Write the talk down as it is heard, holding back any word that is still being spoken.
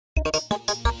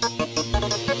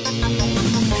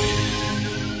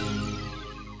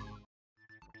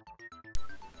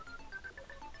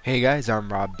Hey guys,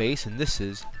 I'm Rob Bass and this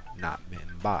is Not Man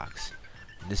Box.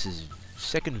 And this is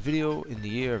second video in the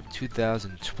year of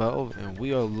 2012 and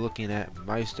we are looking at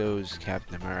Maisto's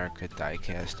Captain America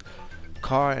diecast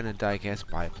car and a diecast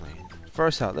biplane.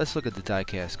 First out, let's look at the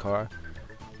diecast car.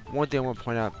 One thing I want to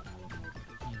point out,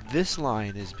 this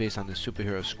line is based on the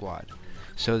Superhero Squad.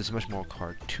 So there's much more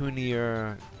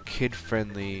cartoonier,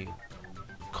 kid-friendly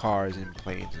cars and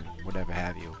planes and whatever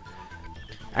have you.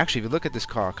 Actually, if you look at this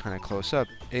car kind of close up,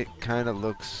 it kind of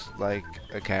looks like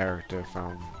a character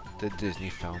from the Disney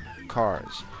film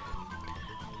Cars.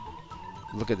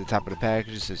 Look at the top of the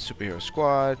package, it says Superhero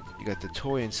Squad. You got the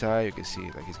toy inside, you can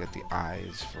see like he's got the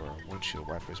eyes for windshield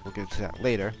wipers. We'll get to that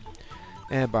later.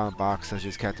 And bottom box tells you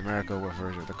it's Captain America, what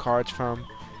version of the car it's from.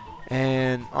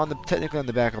 And technically on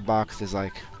the back of the box there's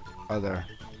like other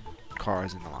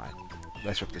cars in the line.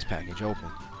 Let's rip this package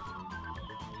open.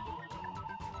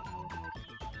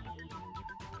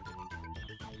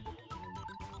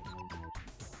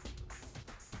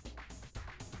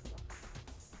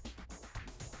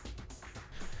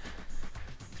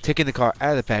 Taking the car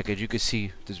out of the package, you can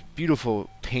see this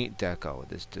beautiful paint deco.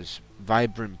 This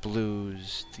vibrant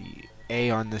blues, the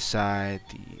A on the side,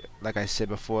 like I said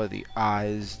before, the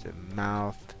eyes, the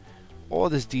mouth, all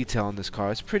this detail on this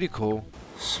car. It's pretty cool.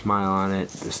 Smile on it.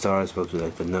 The star is supposed to be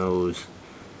like the nose.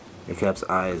 The Cap's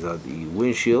eyes are the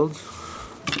windshields.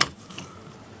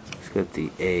 It's got the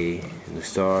A and the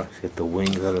star. It's got the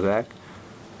wings on the back.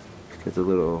 It's got the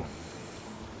little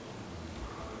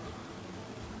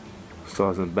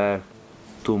stars in the back,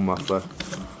 tool muffler.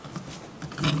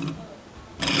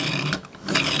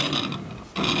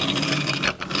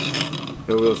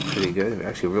 It wheels pretty good. It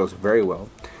actually wheels very well.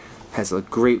 Has a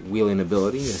great wheeling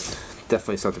ability. It's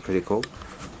definitely something pretty cool.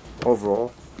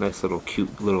 Overall, nice little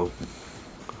cute little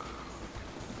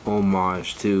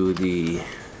homage to the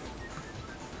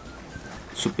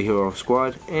Superhero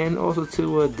Squad and also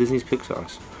to Disney's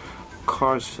Pixar's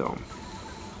Cars film.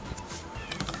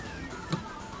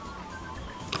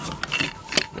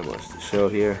 What's the show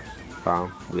here? Bottom,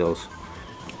 wheels.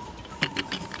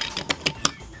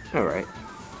 Alright.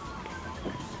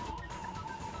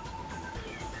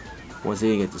 Once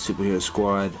again, you get the Superhero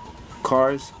Squad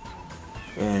cars.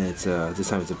 And it's this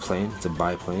time it's a plane. It's a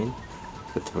biplane.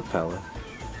 It's got the propeller.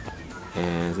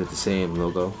 And it's got the same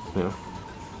logo, you know.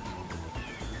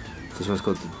 This one's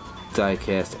called the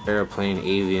Diecast Airplane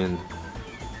Avian.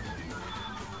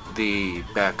 The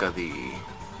back of the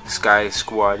Sky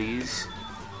Squaddies.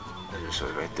 So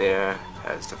right there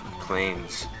has different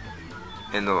planes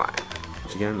in the line.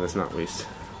 Once again, let's not waste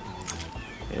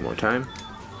any more time.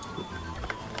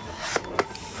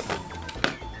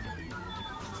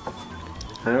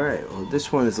 Alright, well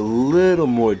this one is a little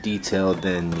more detailed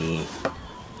than the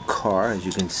car. As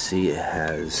you can see, it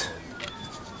has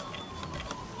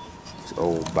this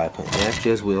old biplane. It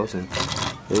actually has wheels, and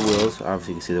the wheels,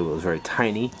 obviously you can see the wheels are very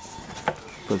tiny.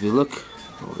 But if you look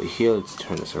over here, let's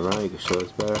turn this around, you can show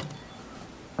this better.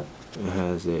 It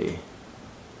has it's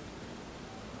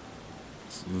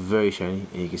very shiny,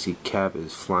 and you can see Cap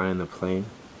is flying the plane.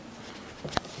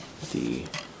 The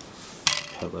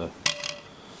propeller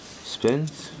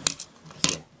spins.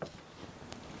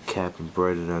 Cap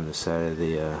embroidered on the side of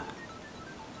the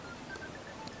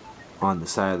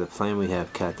plane. We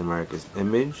have Captain America's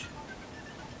image,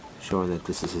 showing that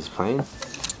this is his plane.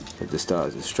 With the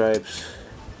stars and stripes,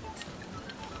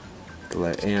 the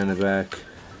light A on the back.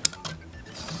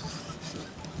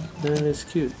 And it's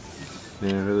cute.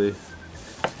 Yeah, really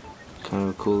kind of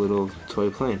a cool little toy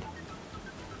plane.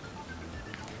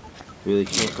 Really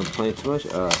can't complain too much.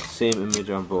 Same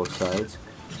image on both sides.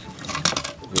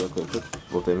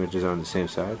 Both images are on the same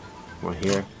side. One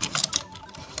here,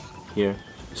 here,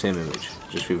 same image,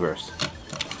 just reversed.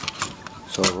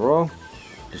 So overall,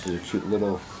 this is a cute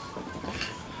little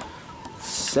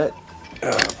set.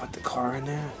 Put the car in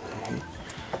there.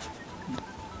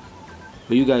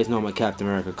 But you guys know I'm a Captain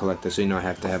America collector, so you know I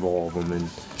have to have all of them. And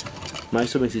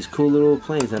Maisto makes these cool little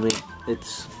planes. I mean,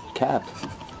 it's Cap.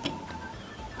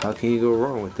 How can you go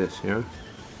wrong with this, you know?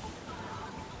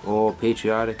 All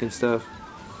patriotic and stuff.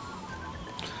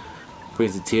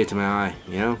 Brings a tear to my eye,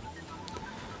 you know?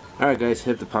 Alright guys,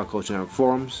 hit the Pop Culture Network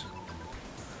forums.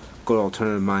 Go to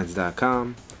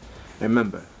alternativeminds.com. And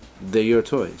remember, they're your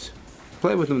toys.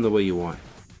 Play with them the way you want.